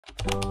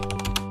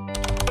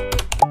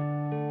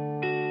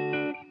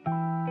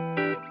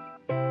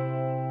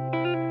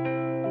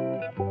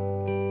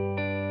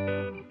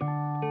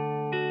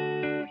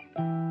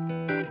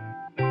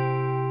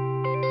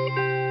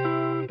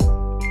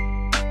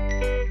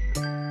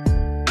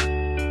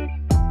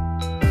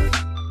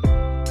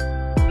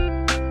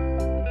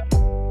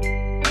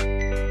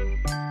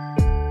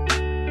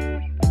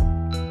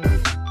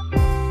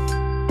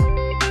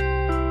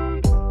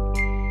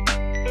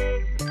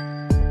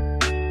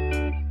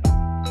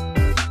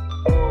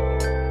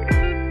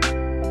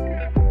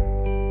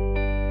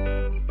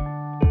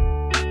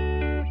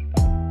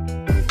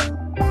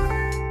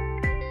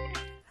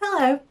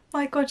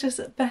My gorgeous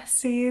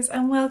besties,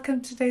 and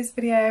welcome to today's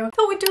video. I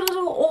thought we'd do a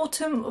little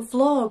autumn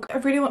vlog. I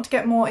really want to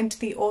get more into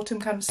the autumn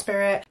kind of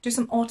spirit, do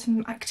some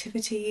autumn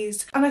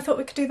activities, and I thought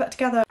we could do that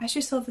together. As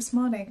you saw this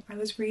morning,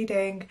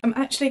 I'm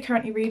actually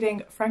currently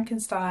reading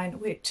Frankenstein,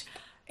 which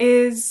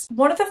is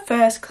one of the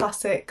first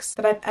classics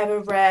that I've ever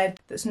read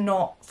that's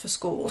not for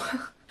school.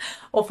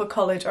 Or for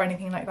college or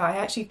anything like that. I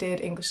actually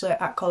did English Lit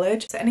at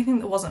college, so anything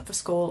that wasn't for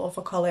school or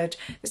for college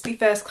is the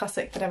first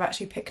classic that I've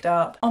actually picked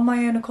up on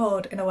my own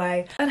accord in a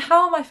way. And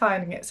how am I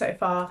finding it so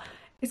far?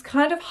 It's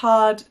kind of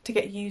hard to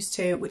get used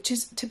to, which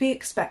is to be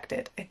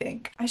expected, I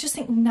think. I just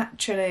think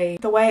naturally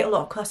the way a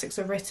lot of classics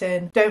are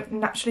written don't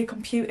naturally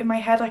compute in my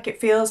head. Like, it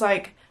feels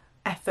like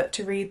effort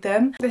to read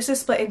them. This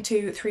is split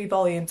into 3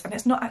 volumes and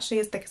it's not actually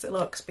as thick as it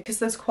looks because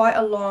there's quite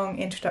a long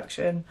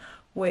introduction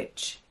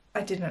which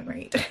I didn't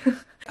read.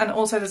 And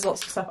also there's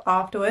lots of stuff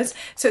afterwards.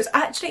 So it's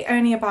actually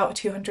only about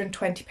a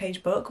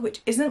 220-page book,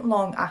 which isn't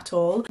long at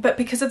all. But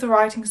because of the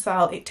writing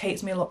style, it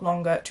takes me a lot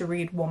longer to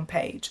read one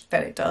page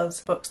than it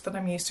does books that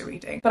I'm used to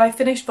reading. But I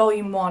finished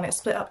volume 1, it's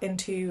split up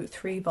into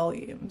 3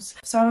 volumes.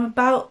 So I'm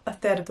about a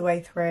third of the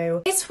way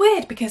through. It's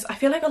weird because I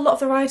feel like a lot of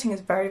the writing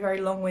is very, very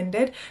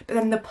long-winded, but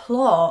then the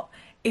plot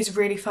is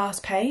really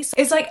fast paced.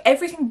 It's like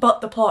everything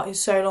but the plot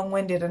is so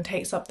long-winded and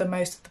takes up the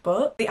most of the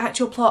book. The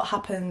actual plot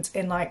happens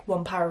in like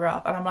 1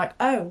 paragraph and I'm like,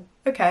 oh,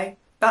 okay,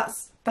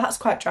 that's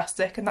quite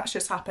drastic and that's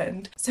just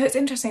happened. So it's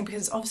interesting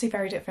because it's obviously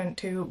very different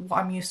to what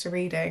I'm used to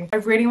reading. I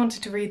really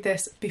wanted to read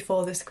this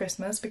before this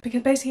Christmas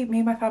because basically me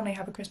and my family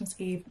have a Christmas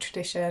Eve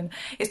tradition.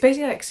 It's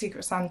basically like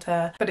Secret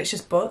Santa, but it's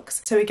just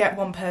books. So we get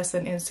one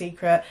person in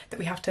secret that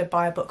we have to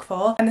buy a book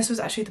for. And this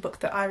was actually the book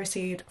that I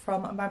received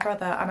from my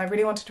brother, and I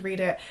really wanted to read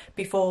it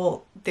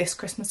before this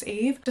Christmas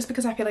Eve just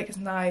because I feel like it's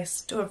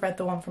nice to have read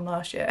the one from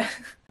last year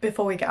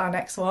before we get our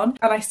next one.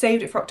 And I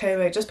saved it for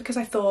October just because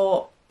I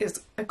thought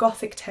it's a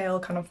gothic tale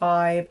kind of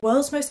vibe.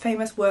 World's most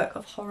famous work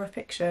of horror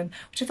fiction,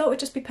 which I thought would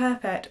just be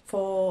perfect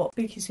for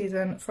spooky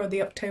season, for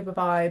the October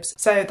vibes.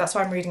 So that's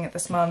why I'm reading it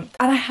this month.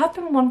 And I have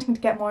been wanting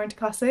to get more into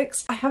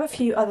classics. I have a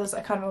few others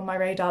that are kind of on my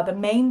radar. The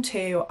main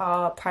 2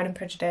 are Pride and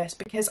Prejudice,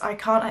 because I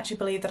can't actually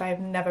believe that I have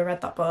never read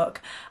that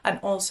book,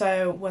 and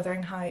also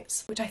Wuthering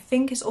Heights, which I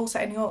think is also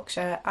in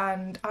Yorkshire,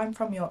 and I'm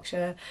from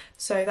Yorkshire,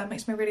 so that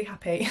makes me really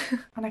happy.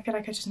 And I feel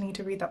like I just need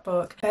to read that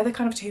book. They're the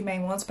kind of 2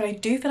 main ones, but I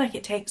do feel like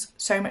it takes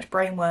so much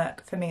brain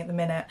work for me at the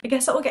minute. I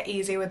guess that will get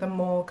easier with the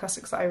more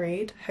classics that I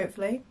read,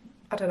 hopefully.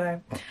 I don't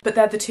know. But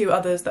they're the 2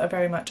 others that are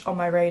very much on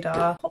my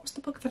radar. What was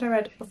the book that I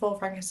read before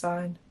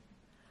Frankenstein?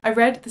 I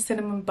read The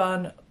Cinnamon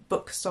Bun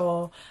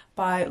Bookstore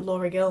by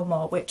Laura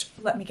Gilmore, which,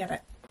 let me get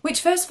it. Which,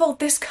 first of all,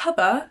 this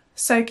cover,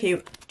 so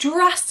cute.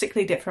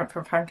 Drastically different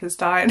from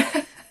Frankenstein.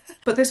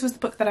 But this was the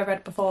book that I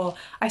read before.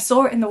 I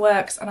saw it in the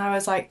works and I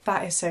was like,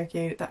 that is so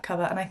cute, that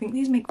cover. And I think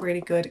these make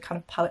really good kind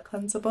of palette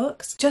cleanser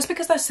books, just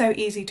because they're so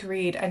easy to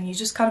read and you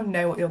just kind of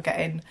know what you're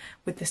getting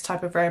with this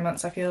type of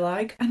romance, I feel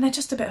like. And they're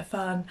just a bit of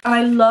fun. And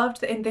I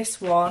loved that in this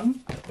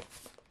one,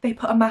 they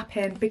put a map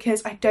in,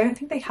 because I don't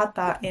think they had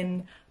that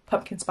in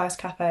Pumpkin Spice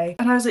Cafe.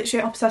 And I was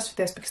literally obsessed with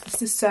this because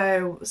this is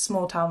so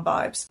small town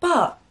vibes.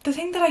 But the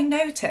thing that I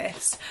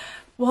noticed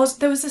was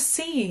there was a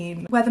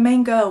scene where the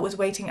main girl was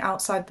waiting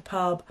outside the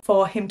pub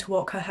for him to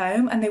walk her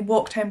home, and they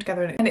walked home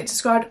together, and it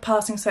described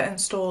passing certain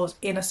stores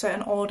in a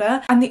certain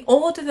order, and the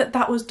order that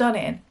that was done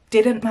in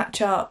didn't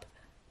match up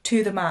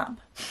to the map.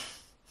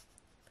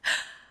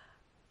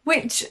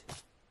 Which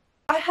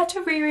I had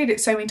to reread it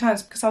so many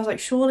times because I was like,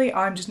 surely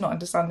I'm just not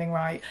understanding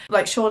right.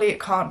 Like, surely it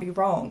can't be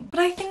wrong.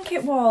 But I think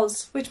it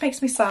was, which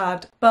makes me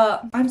sad.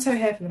 But I'm so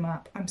here for the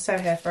map. I'm so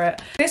here for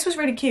it. This was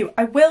really cute.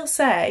 I will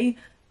say,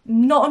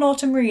 not an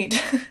autumn read.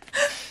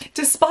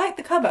 Despite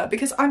the cover,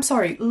 because I'm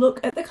sorry, look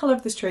at the colour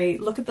of this tree,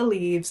 look at the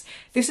leaves.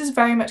 This is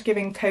very much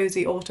giving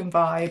cozy autumn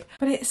vibe,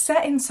 but it's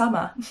set in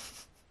summer.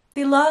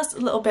 The last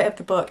little bit of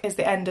the book is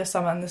the end of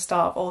summer and the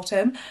start of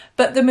autumn,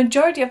 but the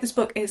majority of this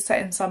book is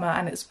set in summer,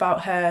 and it's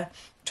about her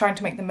trying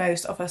to make the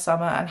most of her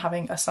summer and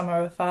having a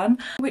summer of fun,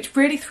 which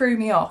really threw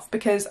me off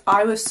because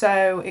I was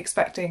so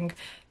expecting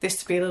this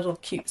to be a little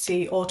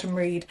cutesy autumn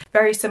read,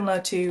 very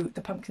similar to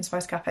the Pumpkin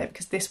Spice Cafe,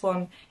 because this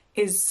one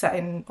is set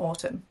in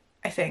autumn,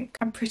 I think.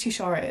 I'm pretty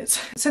sure it is.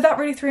 So that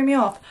really threw me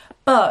off,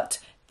 but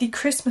The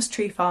Christmas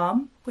Tree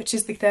Farm, which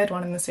is the third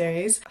one in the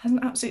series, has an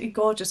absolutely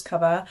gorgeous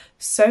cover,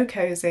 so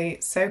cosy,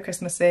 so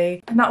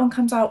Christmassy, and that one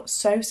comes out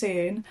so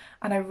soon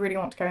and I really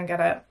want to go and get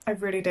it. I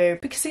really do,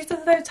 because these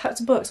are those types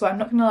of books where I'm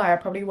not gonna lie, I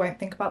probably won't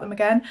think about them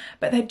again,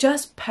 but they're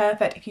just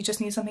perfect if you just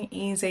need something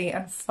easy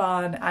and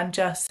fun and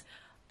just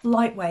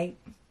lightweight.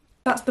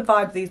 That's the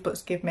vibe these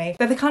books give me.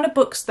 They're the kind of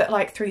books that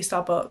like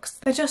 3-star books.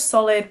 They're just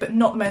solid but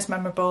not the most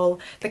memorable.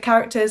 The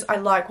characters I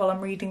like while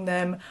I'm reading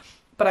them,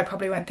 but I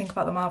probably won't think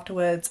about them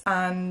afterwards,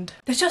 and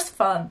they're just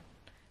fun.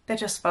 They're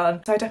just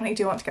fun. So I definitely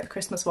do want to get the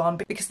Christmas one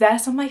because they're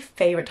some of my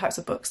favourite types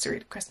of books to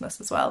read at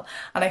Christmas as well,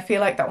 and I feel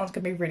like that one's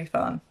gonna be really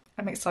fun.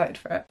 I'm excited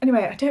for it.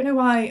 Anyway, I don't know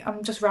why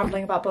I'm just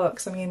rambling about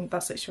books. I mean,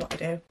 that's literally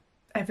what I do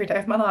every day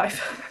of my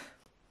life.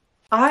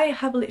 I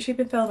have literally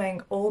been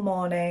filming all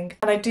morning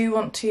and I do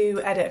want to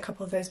edit a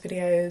couple of those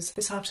videos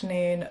this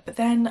afternoon, but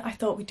then I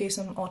thought we'd do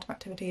some autumn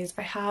activities.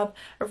 I have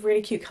a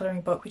really cute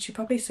colouring book which you've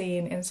probably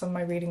seen in some of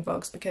my reading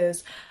vlogs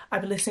because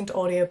I've been listening to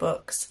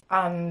audiobooks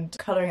and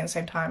colouring at the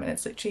same time, and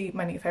it's literally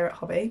my new favourite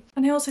hobby.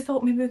 And I also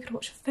thought maybe we could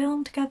watch a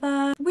film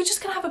together. We're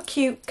just gonna have a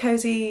cute,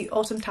 cosy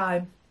autumn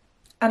time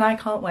and I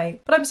can't wait.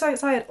 But I'm so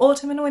excited.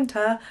 Autumn and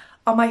winter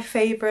are my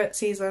favourite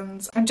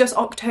seasons, and just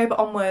October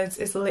onwards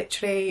is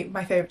literally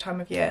my favourite time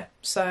of year,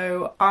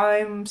 so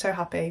I'm so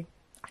happy.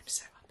 I'm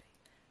so happy.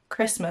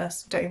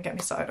 Christmas, don't even get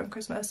me started on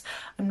Christmas.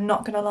 I'm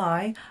not gonna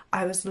lie,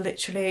 I was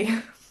literally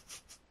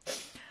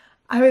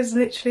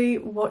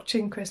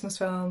watching Christmas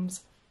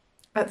films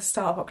at the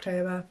start of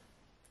October.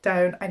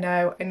 I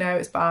know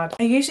it's bad.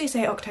 I usually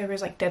say October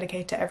is like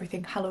dedicated to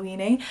everything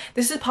Halloween-y.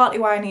 This is partly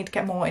why I need to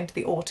get more into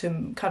the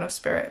autumn kind of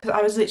spirit, because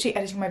I was literally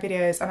editing my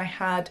videos and I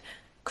had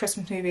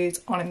Christmas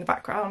movies on in the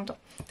background.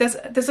 There's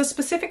a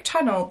specific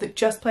channel that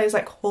just plays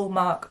like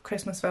Hallmark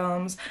Christmas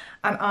films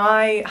and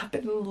I have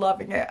been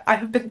loving it. I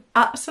have been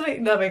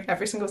absolutely loving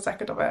every single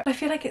second of it. I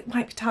feel like it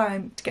might be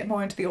time to get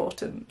more into the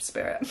autumn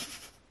spirit.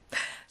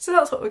 So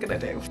that's what we're gonna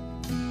do.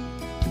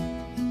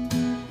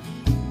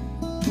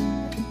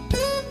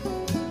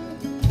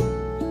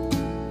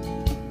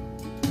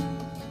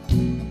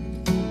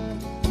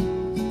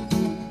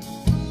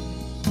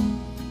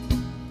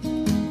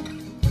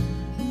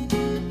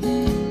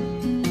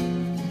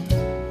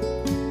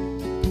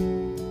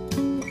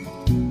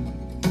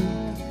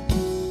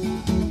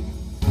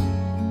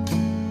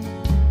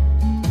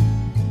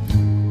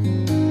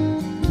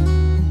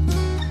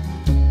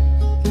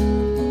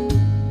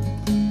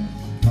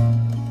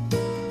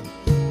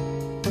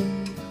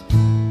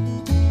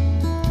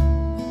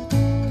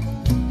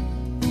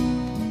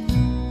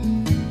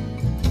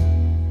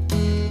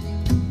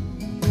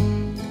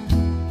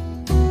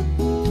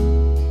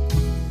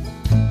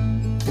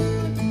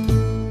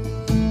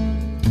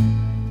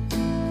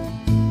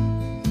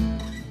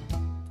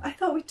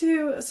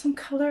 Do some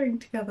colouring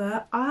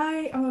together.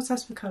 I am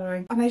obsessed with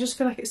colouring and I just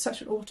feel like it's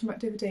such an autumn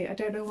activity. I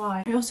don't know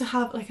why. I also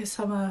have like a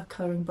summer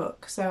colouring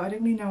book, so I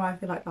don't really know why I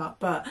feel like that,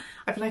 but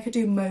I feel like I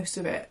do most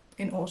of it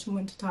in autumn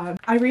winter time.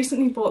 I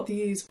recently bought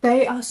these.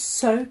 They are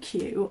so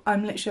cute.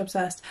 I'm literally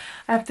obsessed.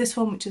 I have this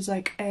one which is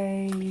like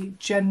a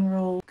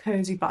general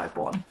cosy vibe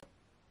one.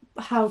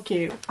 How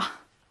cute.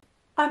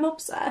 I'm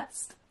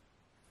obsessed.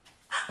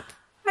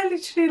 I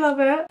literally love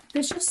it.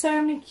 There's just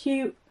so many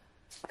cute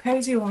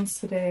cosy ones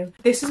to do.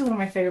 This is one of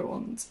my favourite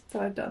ones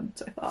that I've done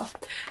so far.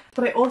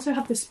 But I also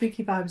have the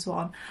spooky vibes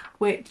one,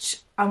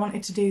 which I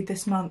wanted to do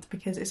this month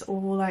because it's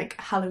all like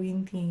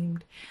Halloween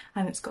themed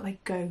and it's got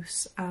like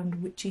ghosts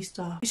and witchy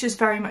stuff. It's just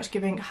very much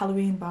giving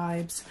Halloween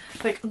vibes.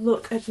 Like,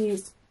 look at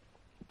these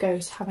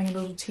ghosts having a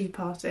little tea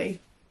party.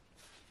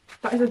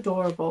 That is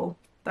adorable.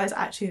 That is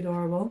actually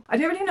adorable. I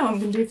don't really know what I'm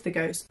going to do for the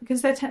ghosts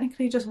because they're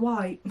technically just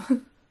white.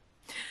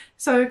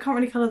 So I can't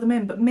really colour them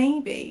in, but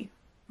maybe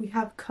we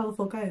have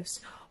colourful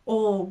ghosts,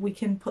 or we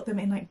can put them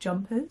in like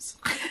jumpers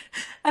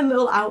and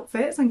little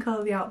outfits and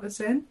colour the outfits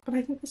in. But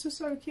I think this is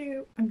so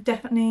cute. I'm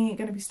definitely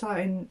going to be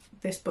starting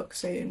this book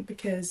soon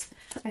because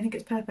I think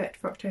it's perfect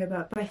for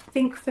October. But I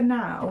think for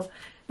now,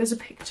 there's a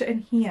picture in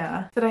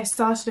here that I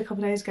started a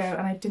couple of days ago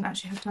and I didn't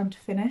actually have time to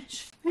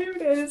finish. Here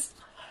it is.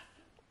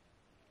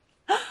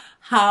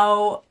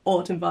 How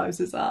autumn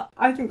vibes is that?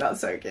 I think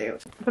that's so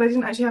cute. But I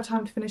didn't actually have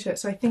time to finish it,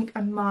 so I think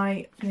I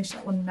might finish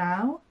that one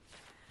now.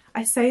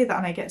 I say that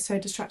and I get so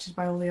distracted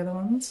by all the other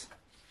ones.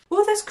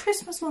 Oh, there's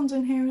Christmas ones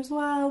in here as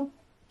well.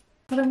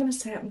 But I'm going to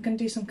say I'm going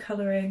to do some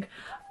colouring.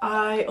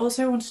 I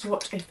also wanted to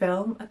watch a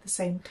film at the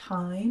same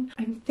time.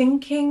 I'm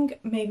thinking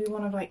maybe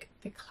one of like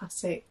the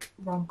classic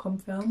rom-com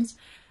films.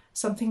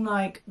 Something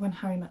like When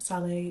Harry Met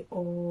Sally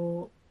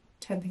or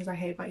 10 Things I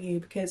Hate About You,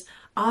 because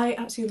I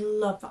absolutely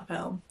love that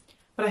film.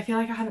 But I feel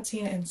like I haven't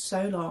seen it in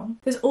so long.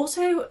 There's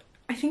also,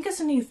 I think it's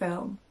a new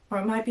film, or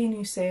it might be a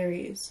new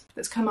series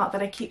that's come out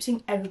that I keep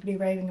seeing everybody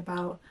raving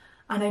about,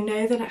 and I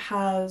know that it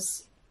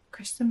has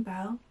Kristen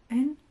Bell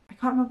in. I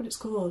can't remember what it's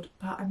called,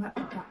 but I might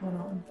put that one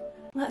on.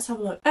 Let's have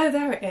a look. Oh,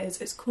 there it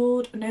is. It's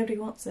called Nobody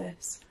Wants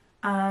This,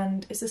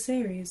 and it's a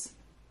series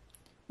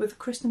with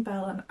Kristen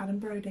Bell and Adam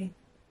Brody.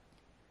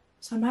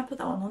 So I might put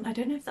that one on. I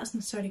don't know if that's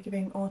necessarily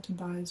giving autumn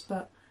vibes,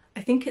 but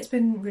I think it's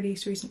been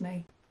released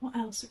recently. What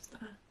else is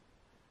there?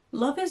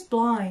 Love is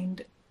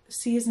Blind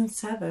season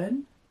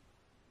 7.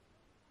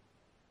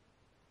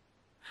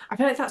 I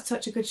feel like that's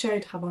such a good show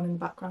to have on in the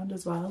background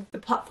as well. The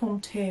Platform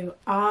 2,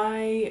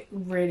 I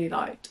really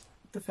liked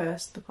the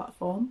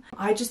Platform.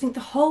 I just think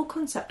the whole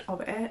concept of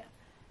it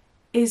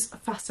is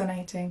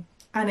fascinating,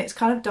 and it's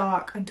kind of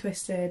dark and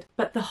twisted,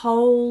 but the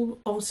whole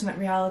alternate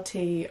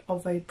reality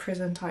of a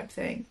prison type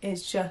thing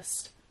is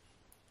just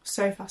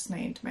so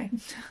fascinating to me.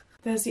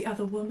 There's The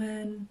Other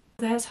Woman.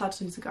 There's How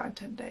to Lose a Guy in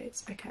 10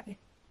 Days. Okay,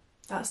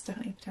 that's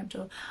definitely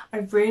potential. I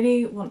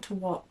really want to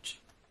watch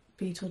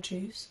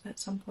Beetlejuice at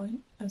some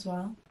point as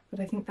well, but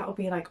I think that will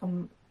be like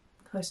on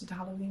closer to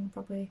Halloween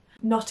probably.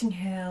 Notting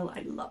Hill,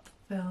 I love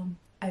that film.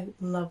 I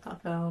love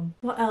that film.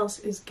 What else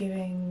is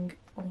giving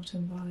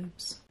autumn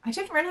vibes? I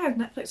didn't realise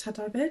Netflix had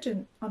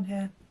Divergent on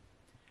here.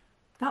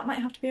 That might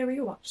have to be a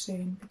rewatch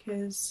soon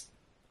because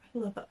I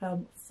love that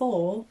film.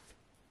 4.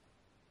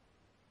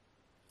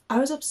 I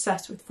was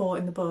obsessed with 4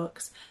 in the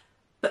books,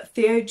 but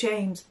Theo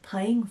James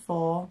playing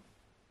 4,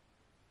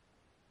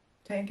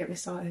 don't get me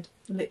started.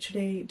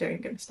 Literally,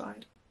 don't get me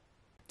started.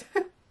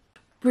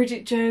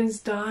 Bridget Jones'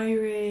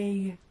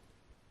 Diary.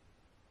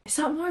 Is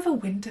that more of a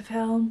winter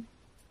film?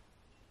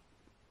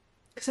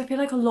 Because I feel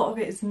like a lot of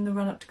it is in the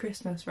run up to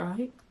Christmas,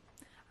 right?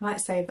 I might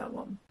save that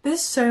one.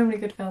 There's so many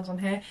good films on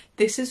here.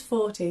 This Is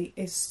 40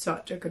 is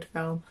such a good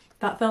film.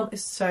 That film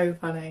is so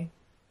funny.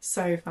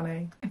 So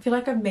funny. I feel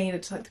like I've made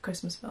it to like the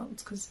Christmas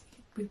films because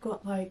we've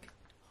got like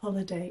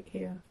Holiday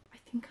here. I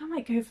think I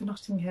might go for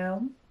Notting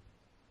Hill.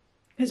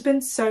 It's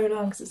been so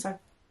long since I've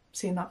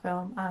seen that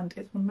film and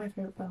it's one of my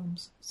favourite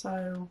films.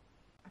 So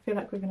I feel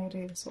like we're going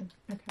to do this one.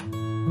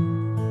 Okay.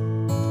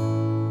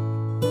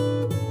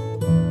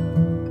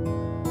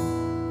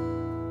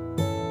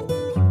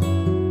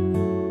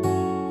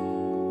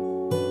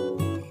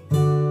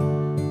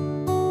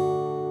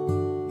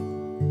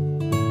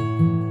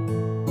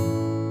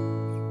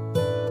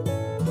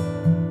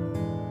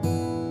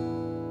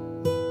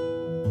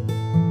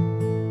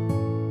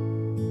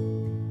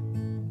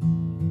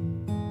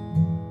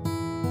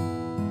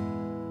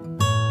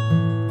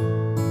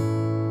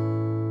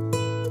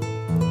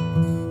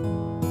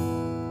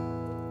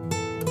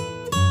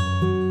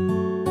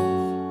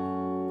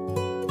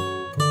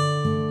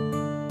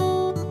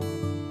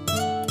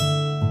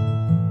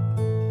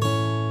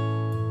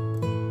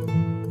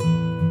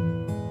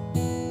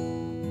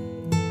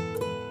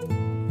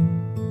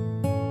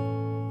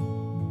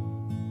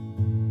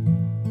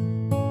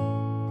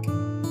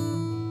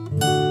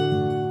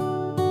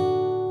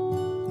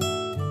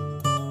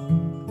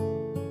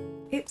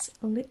 It's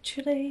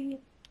literally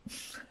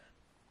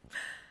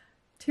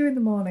 2 in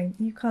the morning.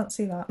 You can't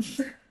see that.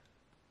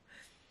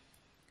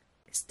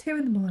 It's 2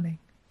 in the morning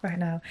right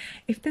now.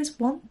 If there's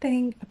one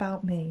thing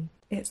about me,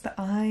 it's that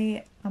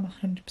I am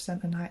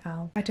 100% a night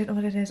owl. I don't know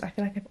what it is. I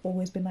feel like I've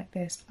always been like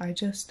this. I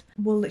just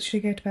will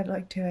literally go to bed at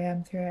like 2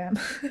 AM, 3 AM.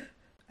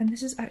 And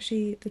this is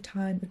actually the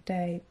time of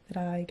day that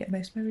I get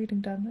most of my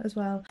reading done as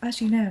well.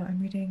 As you know,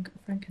 I'm reading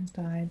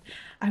Frankenstein.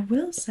 I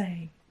will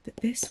say that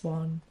this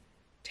one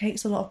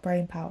takes a lot of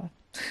brain power.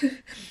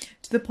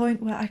 To the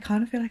point where I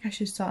kind of feel like I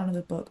should start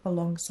another book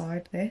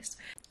alongside this.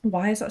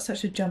 Why is that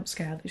such a jump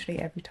scare literally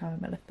every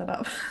time I lift that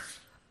up?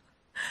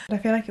 But I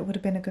feel like it would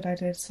have been a good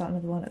idea to start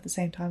another one at the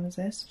same time as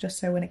this, just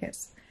so when it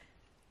gets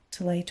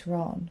to later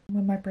on,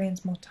 when my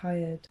brain's more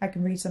tired, I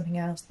can read something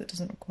else that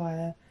doesn't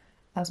require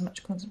as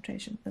much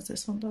concentration as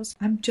this one does.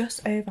 I'm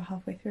just over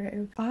halfway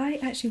through. I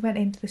actually went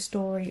into the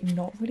story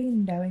not really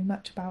knowing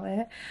much about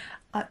it.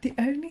 The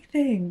only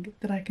thing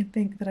that I can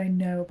think that I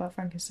know about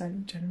Frankenstein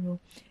in general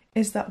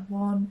is that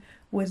one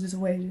Wizards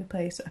Away to the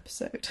Place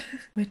episode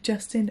where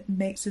Justin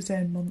makes his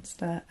own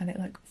monster and it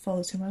like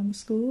follows him around the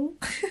school.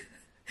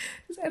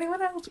 Does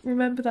anyone else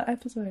remember that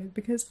episode?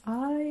 Because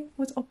I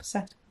was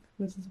obsessed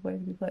with Wizards Away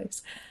to the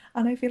Place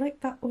and I feel like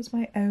that was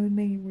my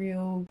only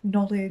real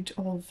knowledge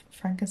of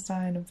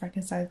Frankenstein and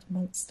Frankenstein's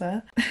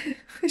monster.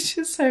 Which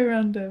is so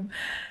random.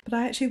 But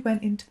I actually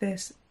went into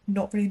this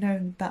not really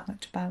knowing that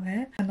much about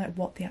it and like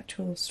what the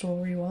actual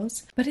story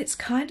was, but it's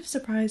kind of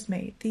surprised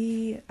me.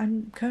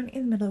 I'm currently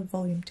in the middle of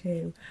volume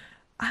 2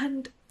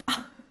 and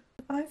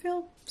I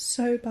feel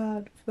so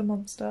bad for the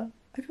monster.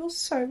 I feel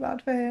so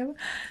bad for him.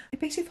 It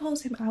basically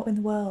follows him out in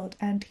the world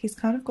and he's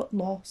kind of got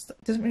lost,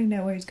 doesn't really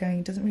know where he's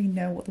going, doesn't really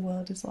know what the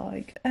world is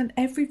like. And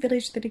every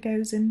village that he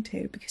goes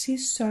into, because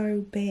he's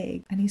so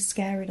big and he's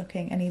scary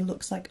looking and he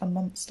looks like a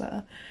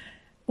monster,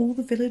 all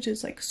the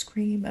villagers like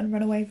scream and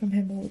run away from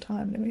him all the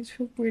time and it makes me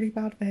feel really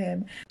bad for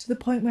him, to the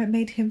point where it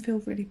made him feel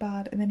really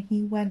bad. And then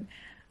he went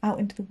out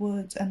into the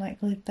woods and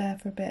like lived there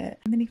for a bit,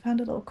 and then he found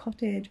a little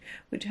cottage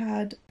which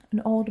had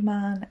an old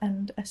man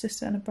and a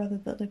sister and a brother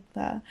that lived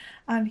there,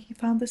 and he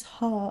found this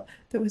heart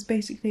that was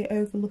basically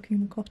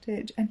overlooking the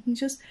cottage, and he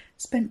just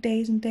spent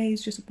days and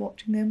days just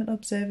watching them and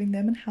observing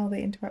them and how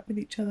they interact with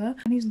each other,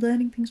 and he's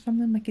learning things from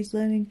them. Like he's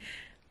learning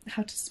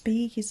how to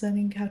speak, he's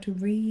learning how to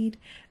read,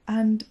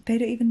 and they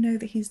don't even know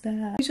that he's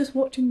there. He's just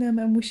watching them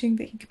and wishing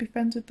that he could be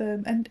friends with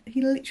them, and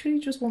he literally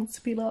just wants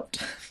to be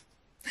loved.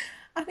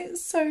 And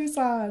it's so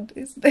sad.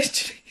 It's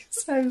literally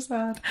so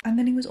sad. And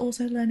then he was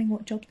also learning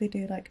what jobs they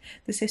do. Like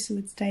the sister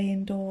would stay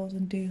indoors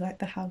and do like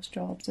the house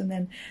jobs, and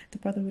then the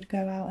brother would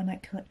go out and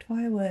like collect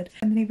firewood.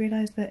 And then he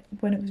realised that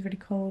when it was really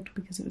cold,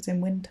 because it was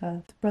in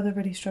winter, the brother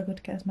really struggled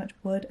to get as much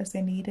wood as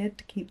they needed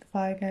to keep the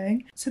fire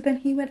going. So then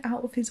he went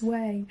out of his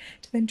way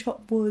to then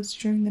chop woods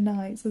during the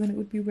night, so then it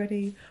would be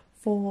ready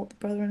for the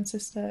brother and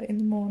sister in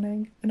the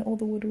morning. And all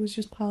the wood was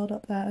just piled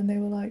up there, and they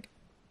were like,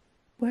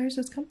 where has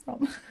this come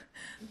from?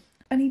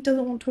 And he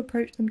doesn't want to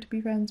approach them to be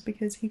friends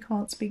because he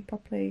can't speak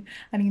properly,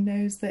 and he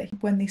knows that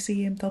when they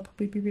see him they'll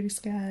probably be really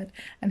scared,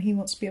 and he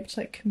wants to be able to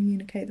like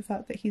communicate the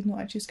fact that he's not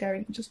actually scary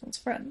and he just wants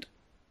a friend.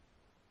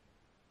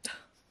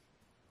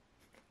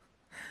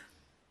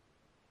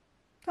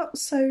 That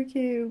was so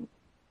cute.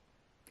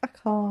 I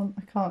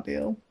can't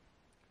deal.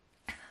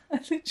 I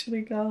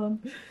literally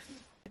can't.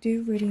 I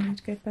do really need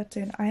to go to bed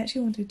soon. I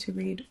actually wanted to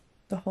read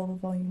the whole of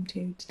volume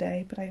 2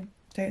 today, but I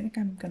don't think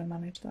I'm gonna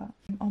manage that.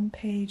 I'm on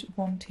page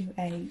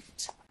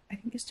 128. I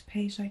think it's to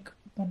page like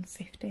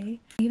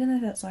 150. Even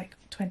though that's like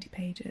 20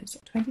 pages.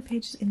 20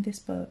 pages in this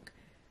book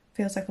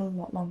feels like a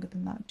lot longer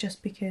than that,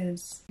 just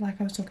because,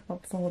 like I was talking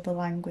about before, the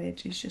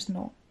language is just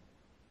not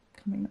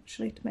coming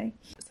naturally to me.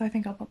 So I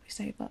think I'll probably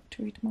save that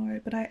to read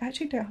tomorrow, but I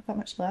actually don't have that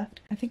much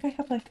left. I think I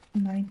have like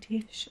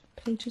 90-ish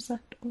pages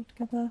left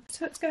altogether.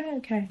 So it's going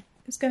okay.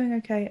 It's going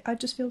okay. I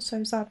just feel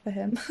so sad for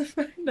him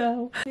right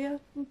now. Yeah,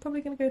 I'm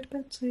probably gonna go to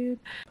bed soon.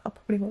 I'll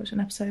probably watch an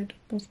episode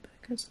of Bob's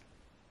Burgers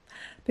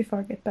before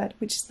I get to bed,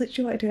 which is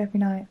literally what I do every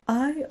night.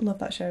 I love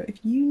that show. If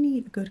you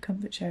need a good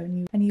comfort show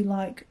and you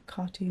like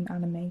cartoon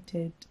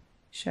animated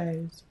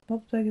shows,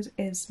 Bob's Burgers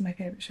is my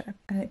favourite show,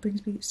 and it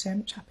brings me so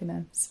much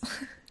happiness.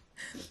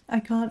 I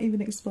can't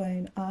even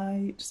explain.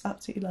 I just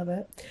absolutely love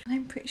it. And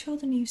I'm pretty sure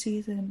the new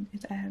season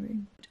is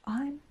airing, which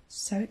I'm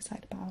so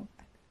excited about.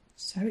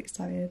 So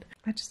excited.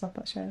 I just love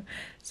that show.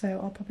 So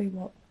I'll probably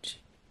watch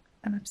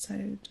an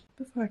episode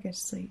before I go to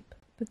sleep.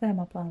 But they're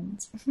my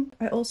plans.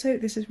 I also,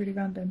 this is really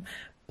random,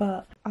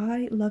 but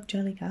I love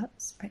jelly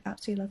cats. I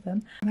absolutely love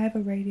them. And I have a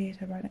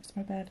radiator right next to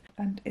my bed,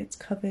 and it's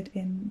covered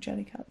in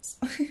jelly cats,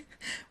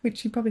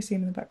 which you've probably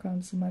seen in the background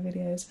of some of my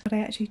videos. But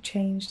I actually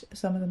changed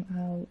some of them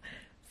out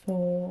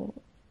for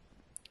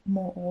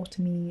more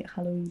autumny,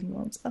 Halloweeny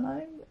ones, and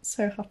I'm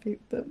so happy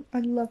with them. I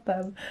love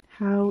them.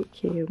 How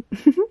cute.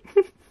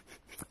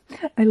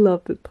 I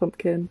love this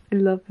pumpkin. I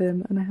love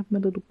him, and I have my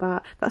little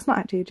bat. That's not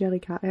actually a jelly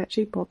cat. I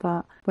actually bought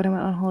that when I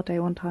went on holiday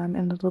one time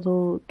in a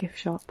little gift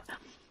shop.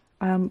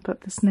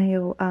 But the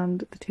snail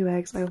and the 2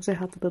 eggs, I also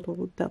had the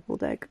little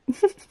deviled egg.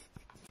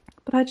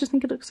 But I just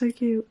think it looks so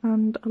cute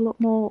and a lot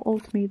more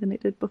autumny than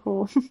it did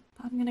before.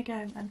 I'm gonna go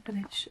and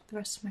finish the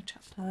rest of my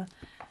chapter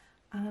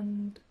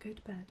and go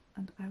to bed,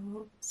 and I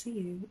will see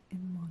you in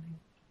the morning.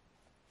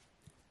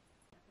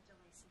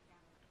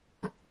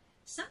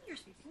 Some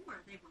years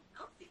before, they were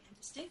wealthy and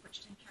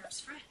distinguished in Paris,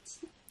 France,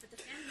 but the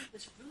family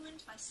was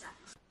ruined by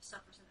sadness,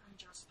 suffers an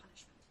unjust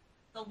punishment,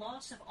 the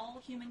loss of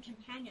all human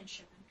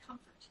companionship and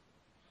comfort.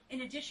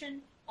 In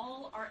addition,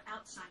 all are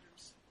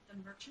outsiders. The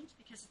merchant,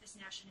 because of his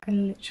nationality.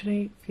 I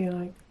literally feel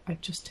like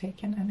I've just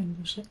taken an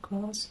English lit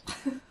class.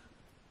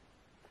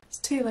 It's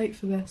too late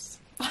for this.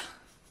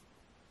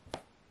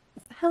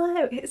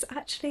 Hello, it's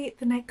actually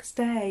the next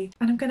day,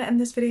 and I'm going to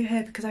end this video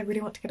here because I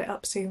really want to get it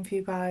up soon for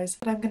you guys.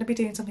 But I'm going to be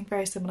doing something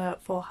very similar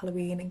for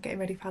Halloween and getting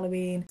ready for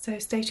Halloween, so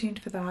stay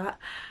tuned for that.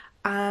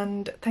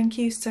 And thank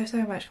you so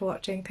much for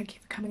watching. Thank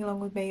you for coming along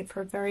with me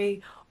for a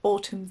very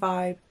autumn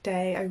vibe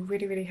day. I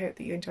really hope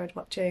that you enjoyed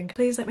watching.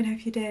 Please let me know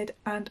if you did,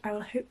 and I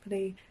will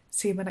hopefully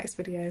see you in my next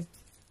video.